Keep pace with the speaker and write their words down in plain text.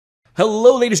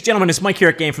Hello ladies and gentlemen, it's Mike here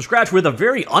at Game From Scratch with a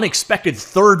very unexpected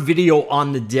third video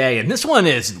on the day. And this one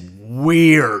is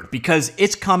weird because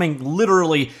it's coming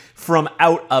literally from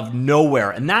out of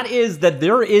nowhere. And that is that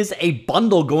there is a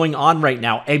bundle going on right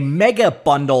now, a mega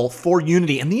bundle for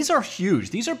Unity. And these are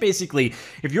huge. These are basically,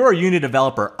 if you're a Unity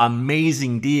developer,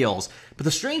 amazing deals. But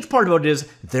the strange part about it is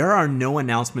there are no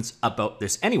announcements about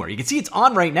this anywhere. You can see it's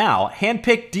on right now.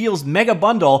 Handpicked Deals Mega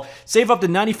Bundle. Save up to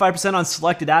 95% on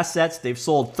selected assets. They've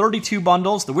sold 32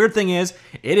 bundles. The weird thing is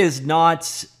it is not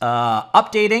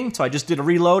updating. So I just did a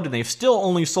reload and they've still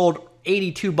only sold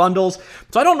 82 bundles.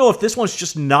 So I don't know if this one's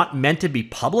just not meant to be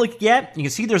public yet. You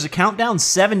can see there's a countdown,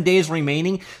 7 days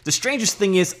remaining. The strangest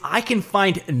thing is I can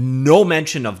find no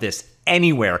mention of this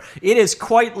anywhere. It is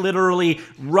quite literally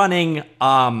running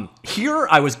here.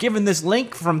 I was given this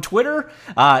link from Twitter.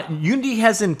 Unity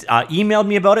hasn't emailed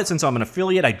me about it since I'm an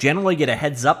affiliate. I generally get a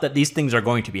heads up that these things are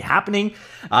going to be happening.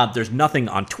 There's nothing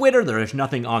on Twitter. There is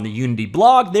nothing on the Unity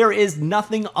blog. There is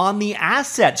nothing on the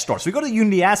asset store. So we go to the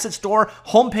Unity asset store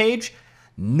homepage.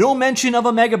 No mention of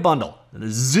a mega bundle.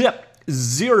 Zip.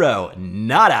 Zero.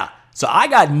 Nada. So I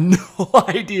got no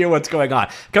idea what's going on.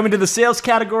 Coming to the sales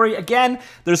category, again,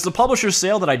 there's the publisher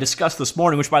sale that I discussed this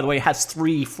morning, which, by the way, has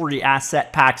 3 free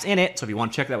asset packs in it. So if you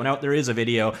want to check that one out, there is a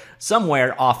video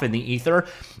somewhere off in the ether.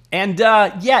 And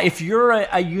yeah, if you're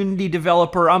a Unity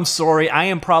developer, I'm sorry, I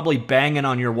am probably banging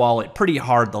on your wallet pretty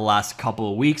hard the last couple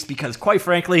of weeks because, quite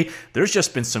frankly, there's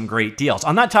just been some great deals.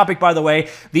 On that topic, by the way,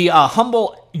 the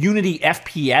Humble Unity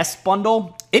FPS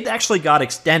bundle, it actually got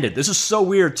extended. This is so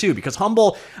weird too because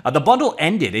Humble, the bundle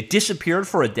ended. It disappeared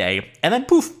for a day and then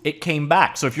poof, it came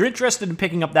back. So if you're interested in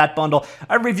picking up that bundle,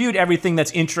 I reviewed everything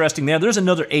that's interesting there. There's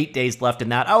another 8 days left in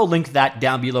that. I will link that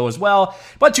down below as well.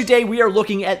 But today we are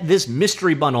looking at this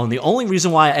mystery bundle. And the only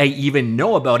reason why I even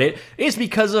know about it is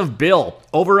because of Bill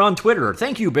over on Twitter.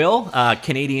 Thank you, Bill.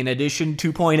 Canadian Edition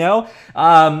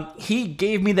 2.0. He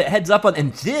gave me the heads up on,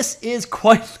 and this is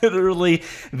quite literally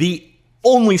the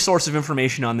only source of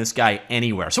information on this guy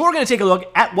anywhere. So we're going to take a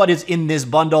look at what is in this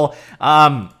bundle.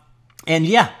 And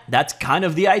yeah, that's kind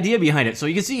of the idea behind it. So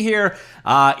you can see here,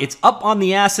 it's up on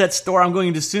the asset store. I'm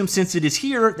going to assume since it is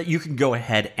here that you can go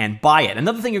ahead and buy it.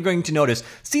 Another thing you're going to notice,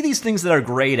 see these things that are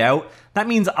grayed out? That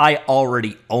means I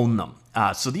already own them.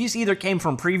 So these either came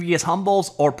from previous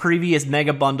Humbles or previous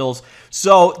Mega Bundles.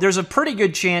 So there's a pretty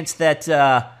good chance that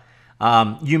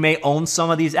you may own some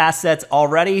of these assets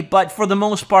already, but for the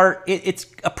most part, it's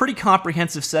a pretty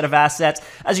comprehensive set of assets.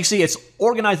 As you see, it's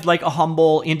organized like a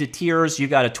Humble into tiers. You've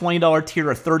got a $20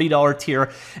 tier, a $30 tier,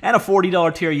 and a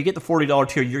 $40 tier. You get the $40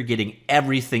 tier, you're getting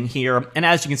everything here. And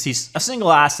as you can see, a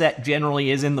single asset generally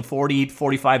is in the $40,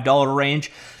 $45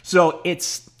 range. So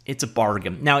it's a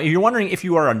bargain. Now, if you're wondering if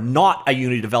you are not a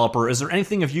Unity developer, is there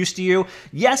anything of use to you?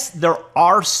 Yes, there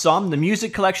are some. The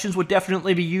music collections would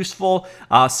definitely be useful.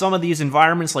 Some of these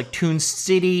environments like Toon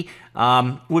City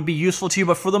would be useful to you,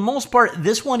 but for the most part,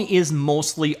 this one is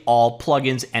mostly all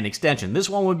plugins and extension. This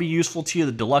one would be useful to you,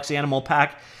 the Deluxe Animal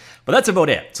Pack, but that's about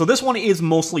it. So this one is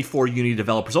mostly for Unity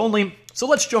developers only. So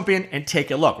let's jump in and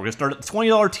take a look. We're going to start at the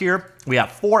 $20 tier. We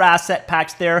have 4 asset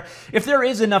packs there. If there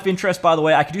is enough interest, by the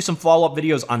way, I could do some follow-up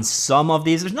videos on some of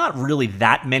these. There's not really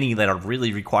that many that are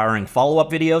really requiring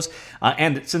follow-up videos.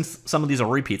 And since some of these are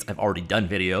repeats, I've already done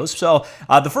videos. So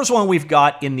the first one we've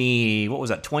got in the, what was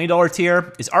that, $20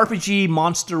 tier is RPG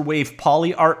Monster Wave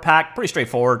Poly Art Pack. Pretty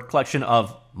straightforward collection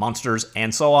of monsters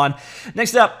and so on.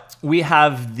 Next up, we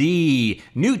have the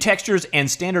new textures and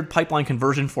standard pipeline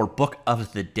conversion for Book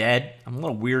of the Dead. I'm a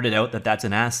little weirded out that that's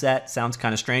an asset. Sounds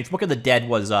kind of strange. Book of the Dead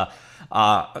was a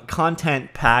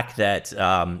content pack that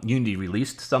Unity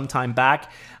released some time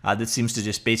back. That seems to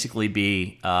just basically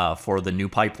be for the new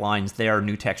pipelines there,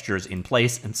 new textures in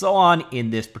place, and so on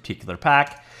in this particular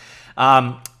pack.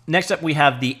 Next up, we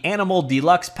have the Animal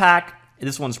Deluxe Pack.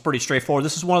 This one's pretty straightforward.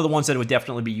 This is one of the ones that would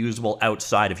definitely be usable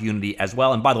outside of Unity as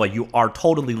well. And by the way, you are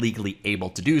totally legally able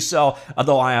to do so,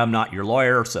 although I am not your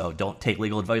lawyer, so don't take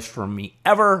legal advice from me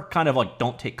ever. Kind of like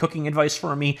don't take cooking advice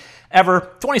from me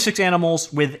ever. 26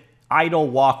 animals with idle,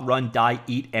 walk, run, die,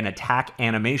 eat, and attack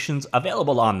animations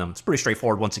available on them. It's pretty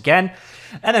straightforward once again.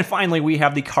 And then finally, we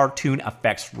have the Cartoon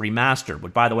Effects Remastered,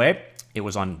 which, by the way, it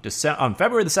was on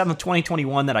February the 7th,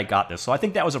 2021 that I got this. So I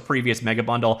think that was a previous Mega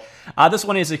Bundle. This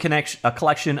one is a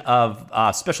collection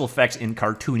of special effects in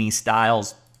cartoony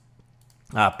styles.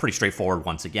 Pretty straightforward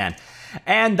once again.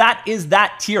 And that is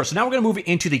that tier. So now we're going to move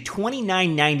into the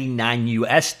 $29.99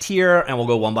 US tier, and we'll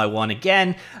go one by one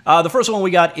again. The first one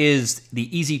we got is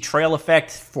the Easy Trail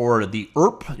Effect for the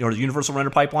URP, or the Universal Render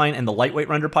Pipeline, and the Lightweight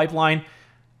Render Pipeline.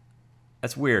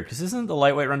 That's weird, because isn't the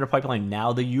lightweight render pipeline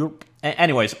now the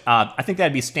Anyways, I think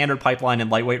that'd be standard pipeline and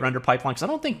lightweight render pipeline, because I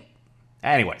don't think...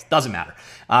 Anyways, doesn't matter.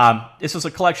 This is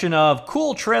a collection of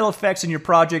cool trail effects in your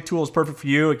project. Tool is perfect for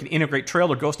you. It can integrate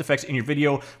trail or ghost effects in your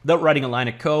video without writing a line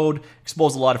of code.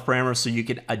 Expose a lot of parameters so you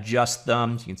can adjust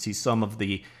them. You can see some of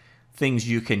the things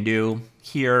you can do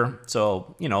here.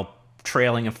 So, you know,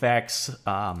 trailing effects.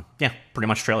 Yeah, pretty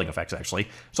much trailing effects, actually.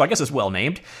 So I guess it's well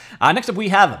named. Next up, we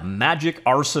have Magic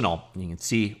Arsenal. You can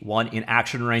see one in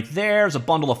action right there. There's a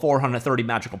bundle of 430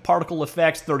 magical particle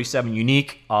effects, 37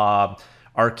 unique.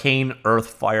 Arcane, Earth,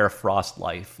 Fire, Frost,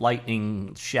 Life,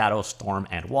 Lightning, Shadow, Storm,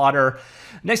 and Water.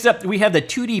 Next up, we have the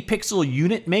 2D Pixel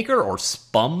Unit Maker, or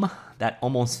SPum. That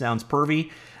almost sounds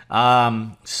pervy.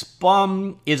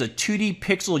 SPum is a 2D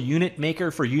pixel unit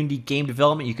maker for Unity game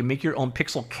development. You can make your own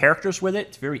pixel characters with it.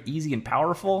 It's very easy and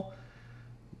powerful.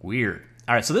 Weird.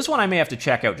 All right, so this one I may have to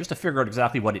check out just to figure out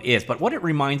exactly what it is. But what it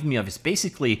reminds me of is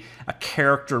basically a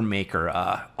character maker.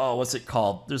 Oh, what's it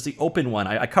called? There's the open one.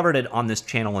 I covered it on this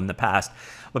channel in the past.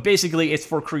 But basically, it's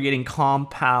for creating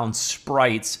compound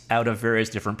sprites out of various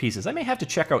different pieces. I may have to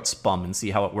check out SPum and see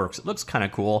how it works. It looks kind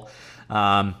of cool.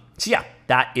 So yeah,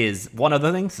 that is one of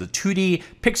the things. The 2D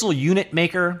pixel unit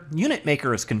maker. Unit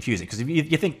maker is confusing because if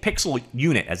you think pixel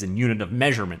unit as in unit of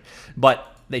measurement, but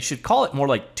they should call it more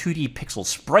like 2D pixel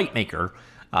sprite maker,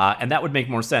 and that would make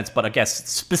more sense. But I guess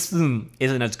SPum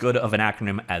isn't as good of an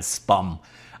acronym as SPum.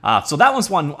 So that one's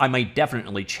one I might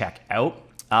definitely check out.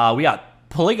 We got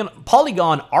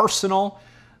Polygon Arsenal,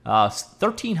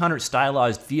 1,300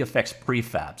 stylized VFX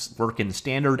prefabs. Work in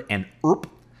standard and ERP.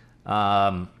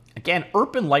 Again,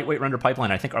 ERP and lightweight render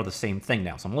pipeline, I think, are the same thing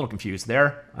now, so I'm a little confused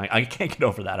there. I can't get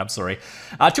over that, I'm sorry.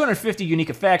 250 unique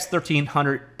effects,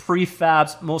 1,300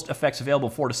 prefabs, most effects available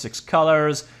 4 to 6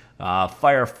 colors,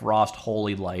 Fire, Frost,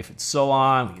 Holy, Life, and so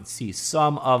on. We can see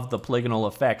some of the polygonal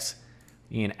effects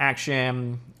in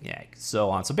action, yeah, so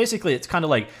on. So basically, it's kind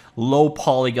of like low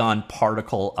polygon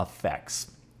particle effects.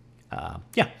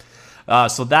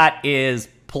 So that is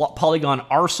Polygon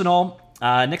Arsenal.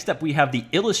 Next up, we have the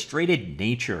Illustrated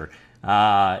Nature.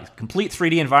 Complete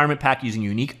 3D environment pack using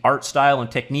unique art style and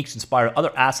techniques inspire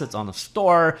other assets on the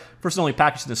store. First and only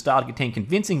packaged in the style to contain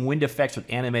convincing wind effects with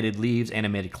animated leaves,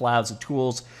 animated clouds, and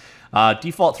tools.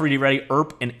 Default 3D ready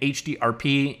ERP and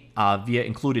HDRP via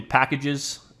included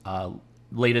packages.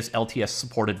 Latest LTS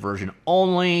supported version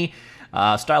only.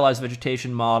 Stylized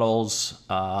vegetation models,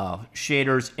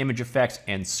 shaders, image effects,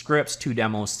 and scripts. 2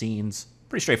 demo scenes.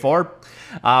 Pretty straightforward.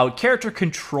 Character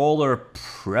Controller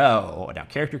Pro. Now,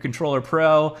 Character Controller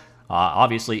Pro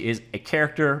obviously is a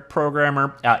character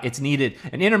programmer. It's needed.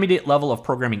 An intermediate level of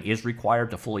programming is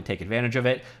required to fully take advantage of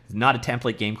it. It's not a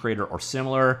template game creator or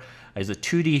similar. It's a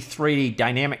 2D, 3D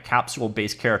dynamic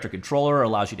capsule-based character controller.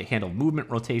 Allows you to handle movement,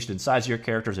 rotation, and size of your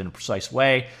characters in a precise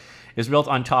way. Is built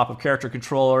on top of Character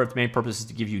Controller. Its main purpose is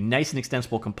to give you nice and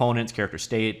extensible components, character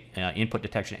state, input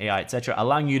detection, AI, etc.,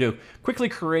 allowing you to quickly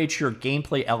create your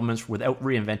gameplay elements without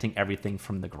reinventing everything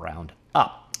from the ground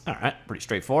up. All right, pretty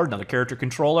straightforward. Another Character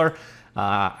Controller.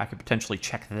 I could potentially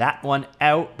check that one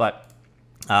out, but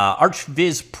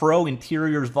Archviz Pro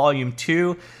Interiors Volume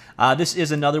 2. This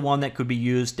is another one that could be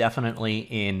used definitely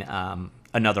in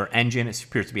another engine. It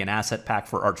appears to be an asset pack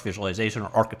for arch visualization or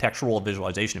architectural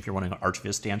visualization, if you're wondering what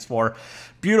Archviz stands for.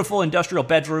 Beautiful industrial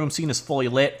bedroom, seen as fully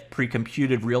lit,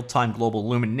 pre-computed real-time global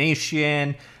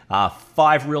illumination,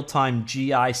 5 real-time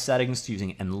GI settings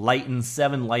using Enlighten,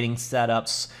 7 lighting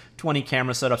setups, 20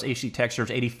 camera setups, HD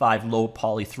textures, 85 low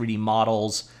poly 3D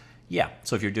models. Yeah,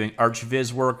 so if you're doing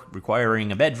Archviz work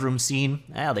requiring a bedroom scene,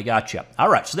 they got you. All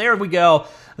right, so there we go.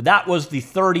 That was the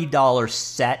 $30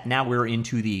 set. Now we're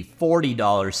into the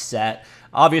 $40 set.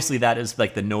 Obviously, that is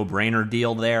like the no-brainer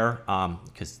deal there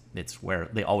because it's where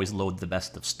they always load the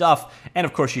best of stuff. And,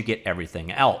 of course, you get everything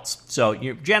else. So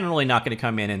you're generally not going to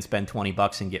come in and spend 20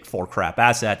 bucks and get 4 crap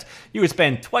assets. You would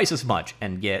spend twice as much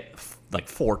and get like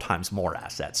 4 times more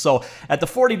assets. So at the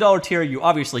 $40 tier, you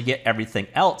obviously get everything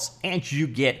else, and you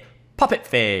get Puppet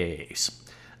Face.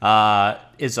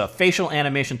 Is a facial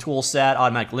animation tool set,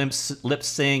 automatic lip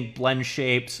sync, blend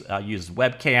shapes, uses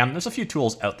webcam. There's a few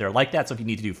tools out there like that, so if you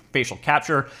need to do facial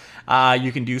capture,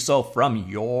 you can do so from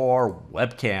your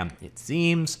webcam, it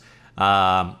seems.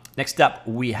 Next up,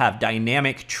 we have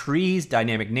Dynamic Trees,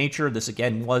 Dynamic Nature. This,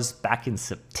 again, was back in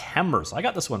September, so I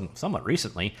got this one somewhat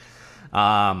recently.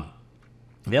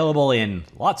 Available in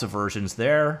lots of versions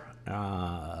there.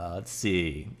 Let's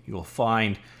see. You will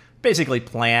find basically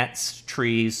plants,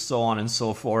 trees, so on and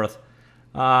so forth.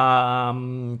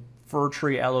 Fir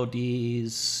tree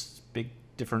LODs, big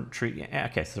different tree.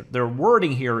 Okay, so their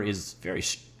wording here is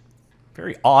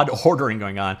very odd ordering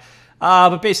going on.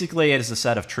 But basically, it is a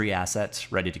set of tree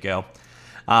assets ready to go.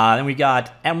 Then we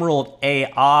got Emerald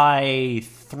AI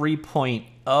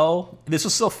 3.0. This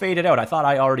was still faded out. I thought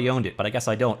I already owned it, but I guess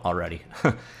I don't already.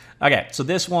 Okay, so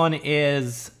this one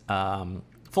is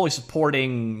fully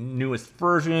supporting newest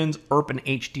versions, ERP and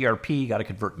HDRP, got to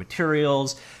convert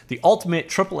materials. The ultimate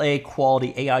AAA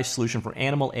quality AI solution for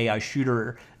animal AI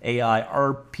shooter, AI,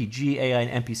 RPG, AI,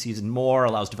 and NPCs and more.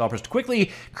 Allows developers to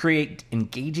quickly create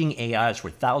engaging AIs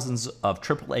with thousands of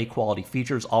AAA quality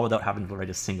features, all without having to write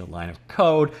a single line of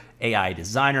code. AI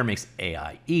Designer makes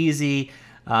AI easy.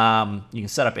 You can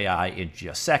set up AI in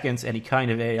just seconds, any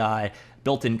kind of AI.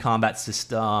 Built-in combat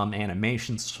system,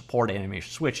 animation support,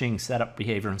 animation switching, setup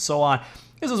behavior, and so on.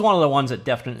 This is one of the ones that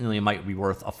definitely might be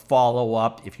worth a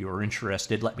follow-up. If you are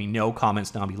interested, let me know, comments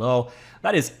down below.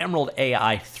 That is Emerald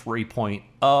AI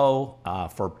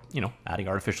 3.0 for, adding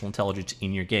artificial intelligence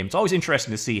in your game. It's always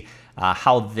interesting to see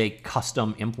how they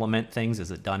custom implement things. Is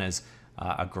it done as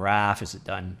a graph? Is it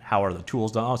done, how are the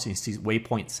tools done? Oh, so you see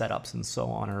waypoint setups and so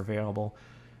on are available.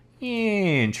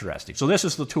 Interesting. So this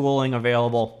is the tooling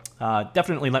available.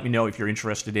 Definitely let me know if you're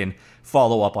interested in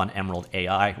follow-up on Emerald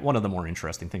AI. One of the more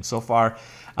interesting things so far.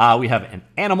 We have an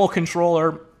animal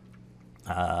controller.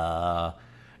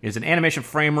 Is an animation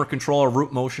framework controller,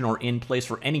 root motion, or in place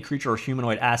for any creature or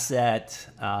humanoid asset.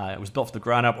 It was built from the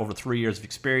ground up over 3 years of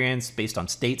experience, based on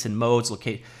states and modes.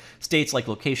 States like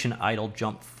location, idle,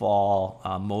 jump, fall,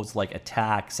 modes like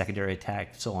attack, secondary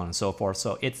attack, so on and so forth.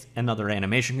 So it's another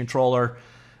animation controller.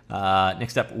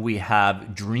 Next up, we have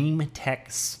DreamTech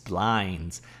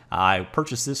Splines. I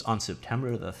purchased this on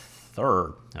September the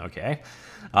 3rd. Okay.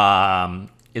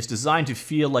 It's designed to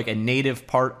feel like a native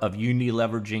part of Unity,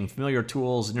 leveraging familiar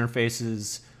tools,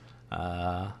 interfaces. Did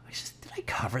I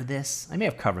cover this? I may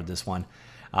have covered this one.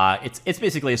 It's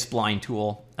basically a spline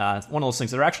tool. It's one of those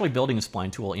things. They're actually building a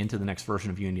spline tool into the next version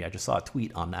of Unity. I just saw a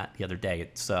tweet on that the other day.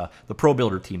 It's the Pro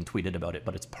Builder team tweeted about it,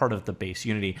 but it's part of the base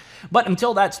Unity. But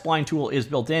until that spline tool is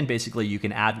built in, basically you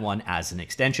can add one as an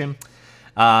extension.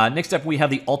 Next up, we have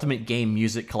the Ultimate Game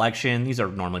Music Collection. These are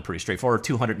normally pretty straightforward.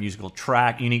 200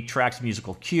 unique tracks,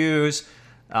 musical cues.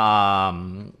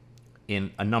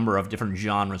 In a number of different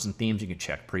genres and themes. You can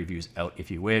check previews out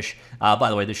if you wish. By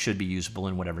the way, this should be usable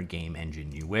in whatever game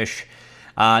engine you wish.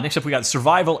 Next up, we got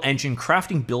Survival Engine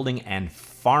Crafting, Building, and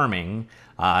Farming.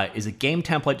 Is a game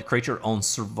template to create your own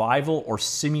survival or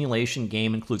simulation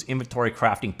game. Includes inventory,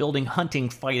 crafting, building, hunting,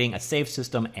 fighting, a save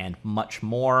system, and much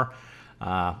more.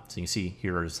 So you can see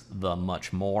here is the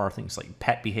much more. Things like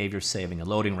pet behavior, saving and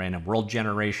loading, random world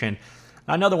generation.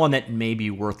 Another one that may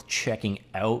be worth checking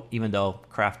out, even though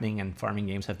crafting and farming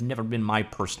games have never been my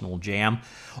personal jam.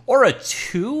 Aura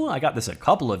 2, I got this a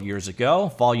couple of years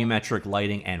ago. Volumetric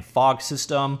lighting and fog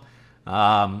system.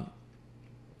 It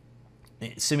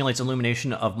simulates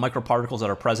illumination of microparticles that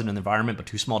are present in the environment but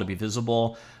too small to be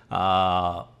visible.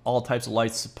 All types of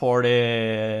lights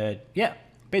supported. Yeah,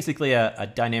 basically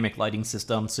a dynamic lighting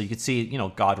system. So you can see,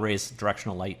 God rays,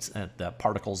 directional lights, the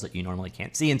particles that you normally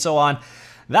can't see, and so on.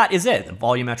 That is it, the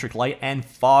volumetric light and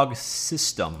fog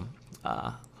system.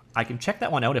 I can check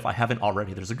that one out if I haven't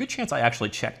already. There's a good chance I actually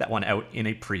checked that one out in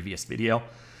a previous video.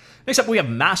 Next up, we have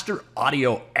Master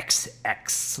Audio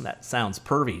XX. That sounds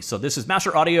pervy. So this is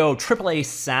Master Audio AAA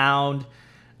sound.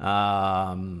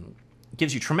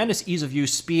 Gives you tremendous ease of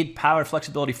use, speed, power,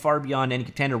 flexibility far beyond any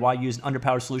contender. Why use an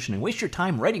underpowered solution and waste your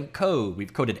time writing code?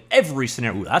 We've coded every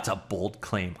scenario. Ooh, that's a bold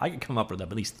claim. I could come up with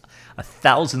at least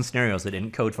 1,000 scenarios that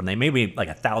didn't code for them. They may be like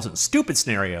 1,000 stupid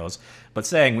scenarios, but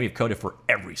saying we've coded for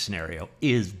every scenario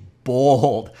is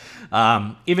bold.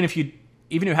 Even if you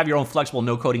have your own flexible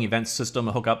no-coding event system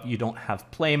to hook up, you don't have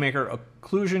Playmaker,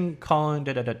 occlusion, colon,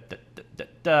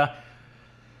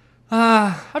 I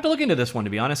have to look into this one, to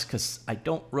be honest, because I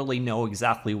don't really know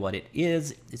exactly what it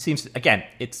is. It seems, again,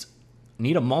 it's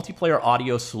need a multiplayer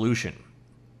audio solution.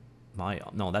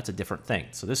 No, that's a different thing.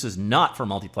 So this is not for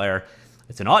multiplayer.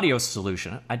 It's an audio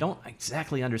solution. I don't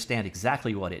exactly understand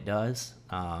exactly what it does.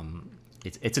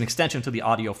 It's an extension to the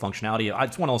audio functionality.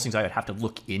 It's one of those things I would have to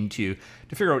look into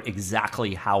to figure out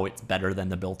exactly how it's better than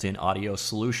the built-in audio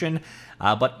solution.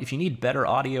 But if you need better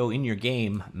audio in your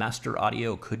game, Master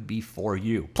Audio could be for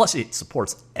you. Plus, it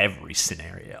supports every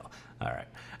scenario. All right.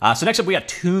 So next up, we got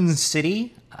Toon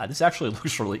City. This actually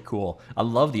looks really cool. I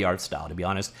love the art style, to be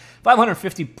honest.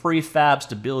 550 prefabs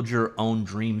to build your own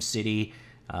dream city.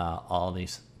 All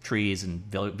these trees and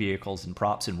vehicles and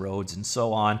props and roads and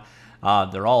so on.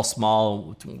 They're all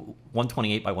small,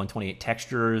 128 by 128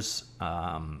 textures,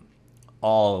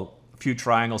 all few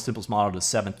triangles, simplest model to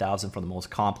 7,000 for the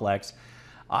most complex.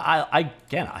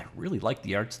 Again, I really like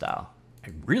the art style.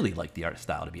 I really like the art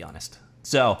style, to be honest.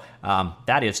 So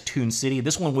that is Toon City.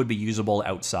 This one would be usable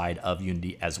outside of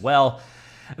Unity as well.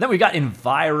 And then we got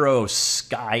Enviro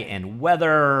Sky and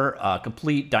Weather,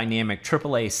 complete dynamic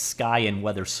AAA sky and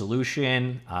weather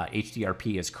solution.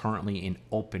 HDRP is currently in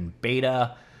open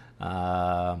beta.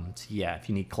 So yeah, if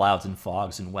you need clouds and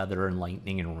fogs and weather and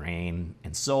lightning and rain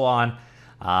and so on,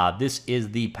 this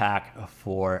is the pack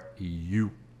for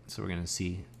you. So we're going to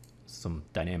see some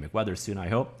dynamic weather soon, I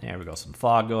hope. There we go, some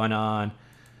fog going on.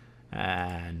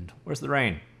 And where's the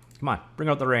rain? Come on, bring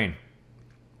out the rain.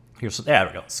 Here's, there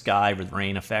we go, sky with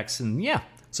rain effects, and yeah.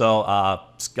 So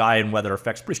sky and weather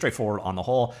effects, pretty straightforward on the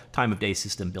whole. Time of day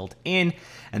system built in,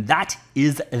 and that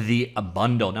is the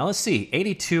bundle. Now let's see,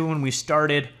 82 when we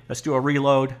started. Let's do a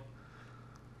reload.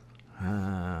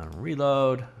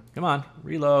 Reload, come on,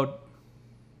 reload.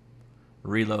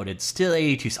 Reloaded, still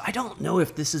 82. So I don't know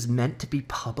if this is meant to be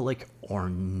public or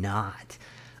not.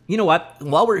 You know what?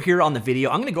 While we're here on the video,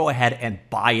 I'm going to go ahead and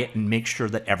buy it and make sure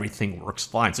that everything works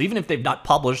fine. So even if they've not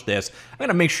published this, I'm going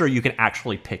to make sure you can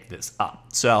actually pick this up.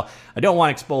 So I don't want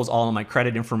to expose all of my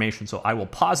credit information, so I will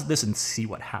pause this and see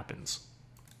what happens.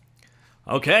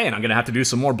 Okay, and I'm going to have to do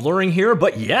some more blurring here,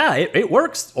 but yeah, it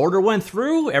works. Order went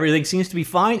through. Everything seems to be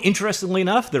fine. Interestingly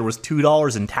enough, there was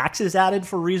 $2 in taxes added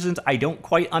for reasons I don't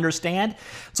quite understand.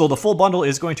 So the full bundle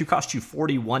is going to cost you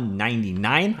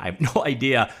 $41.99. I have no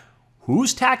idea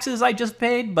whose taxes I just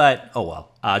paid, but oh well.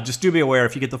 Just do be aware,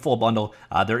 if you get the full bundle,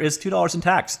 there is $2 in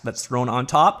tax that's thrown on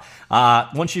top.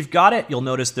 Once you've got it, you'll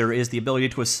notice there is the ability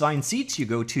to assign seats. You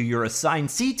go to your assigned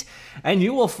seat, and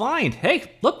you will find,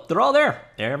 hey, look, they're all there.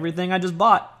 Everything I just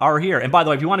bought are here. And by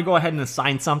the way, if you want to go ahead and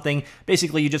assign something,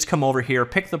 basically you just come over here,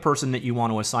 pick the person that you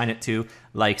want to assign it to,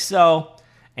 like so,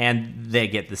 and they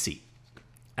get the seat.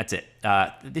 That's it.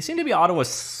 They seem to be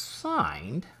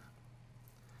auto-assigned.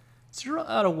 0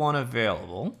 out of 1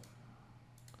 available.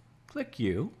 Click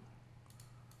you.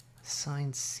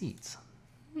 Assign seats.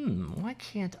 Why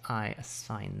can't I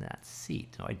assign that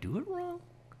seat? Do I do it wrong?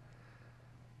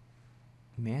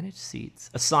 Manage seats.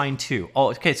 Assign to. Oh,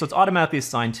 okay, so it's automatically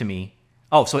assigned to me.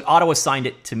 Oh, so it auto-assigned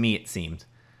it to me, it seemed.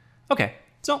 Okay,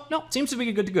 so no, seems to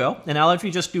be good to go. And now if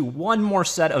you just do one more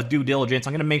set of due diligence,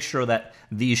 I'm going to make sure that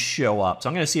these show up. So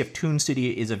I'm going to see if Toon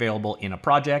City is available in a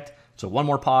project. So one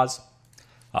more pause.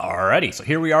 Alrighty, so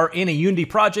here we are in a Unity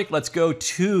project. Let's go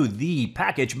to the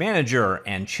package manager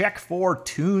and check for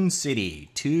Toon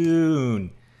City.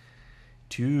 Toon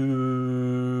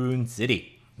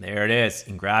City. There it is.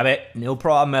 And grab it. No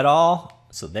problem at all.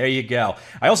 So there you go.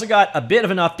 I also got a bit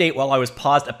of an update while I was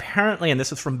paused. Apparently, and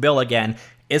this is from Bill again,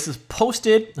 this is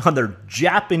posted on their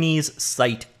Japanese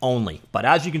site only. But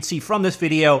as you can see from this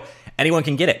video, anyone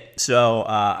can get it. So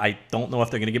I don't know if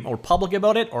they're going to get more public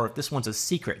about it or if this one's a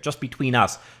secret just between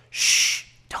us. Shh,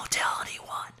 don't tell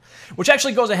anyone. Which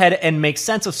actually goes ahead and makes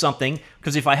sense of something,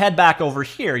 because if I head back over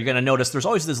here, you're going to notice there's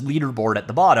always this leaderboard at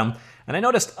the bottom. And I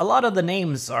noticed a lot of the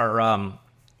names are,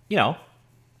 you know,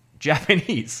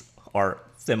 Japanese or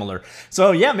similar.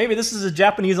 So yeah, maybe this is a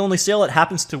Japanese only sale. It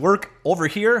happens to work over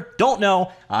here. Don't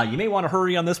know. You may want to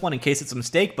hurry on this one in case it's a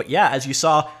mistake. But yeah, as you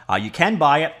saw, you can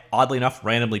buy it. Oddly enough,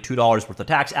 randomly $2 worth of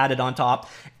tax added on top.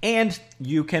 And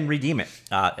you can redeem it,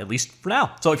 at least for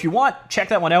now. So if you want, check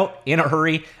that one out in a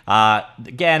hurry.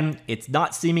 Again, it's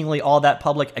not seemingly all that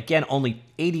public. Again, only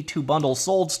 82 bundles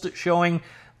sold showing.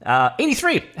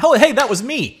 83. Oh, hey, that was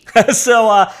me.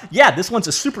 So, yeah, this one's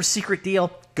a super secret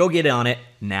deal. Go get on it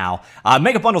now.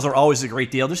 Mega bundles are always a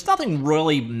great deal. There's nothing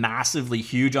really massively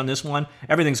huge on this one.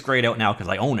 Everything's grayed out now because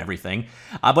I own everything.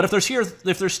 But if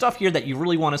there's stuff here that you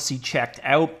really want to see checked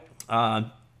out,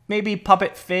 maybe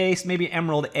Puppet Face, maybe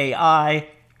Emerald AI,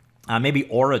 maybe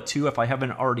Aura 2 if I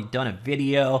haven't already done a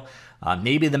video.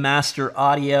 Maybe the Master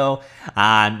Audio,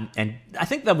 and I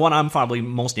think the one I'm probably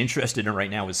most interested in right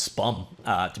now is SPum,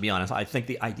 to be honest. I think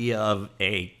the idea of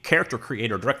a character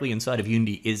creator directly inside of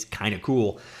Unity is kind of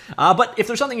cool. But if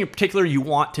there's something in particular you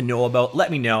want to know about,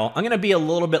 let me know. I'm going to be a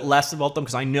little bit less about them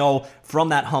because I know from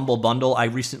that Humble Bundle I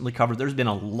recently covered, there's been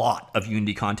a lot of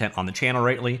Unity content on the channel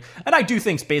lately, and I do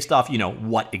things based off, you know,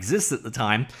 what exists at the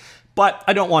time, but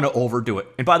I don't want to overdo it.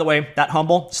 And by the way, that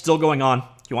Humble, still going on.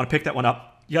 If you want to pick that one up,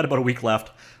 you got about a week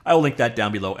left. I will link that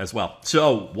down below as well.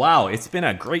 So, wow, it's been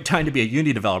a great time to be a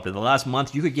Unity developer. The last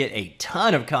month, you could get a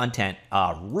ton of content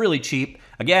really cheap.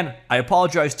 Again, I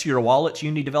apologize to your wallets,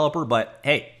 Unity developer, but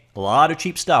hey, a lot of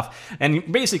cheap stuff.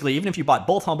 And basically, even if you bought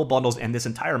both Humble Bundles and this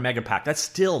entire Mega Pack, that's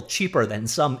still cheaper than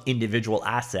some individual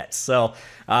assets. So,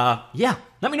 yeah,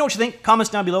 let me know what you think. Comments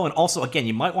down below. And also, again,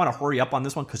 you might want to hurry up on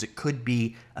this one because it could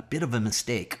be a bit of a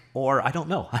mistake. Or, I don't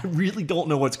know. I really don't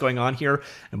know what's going on here.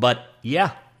 But,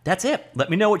 yeah, that's it. Let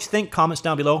me know what you think. Comments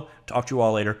down below. Talk to you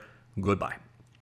all later. Goodbye.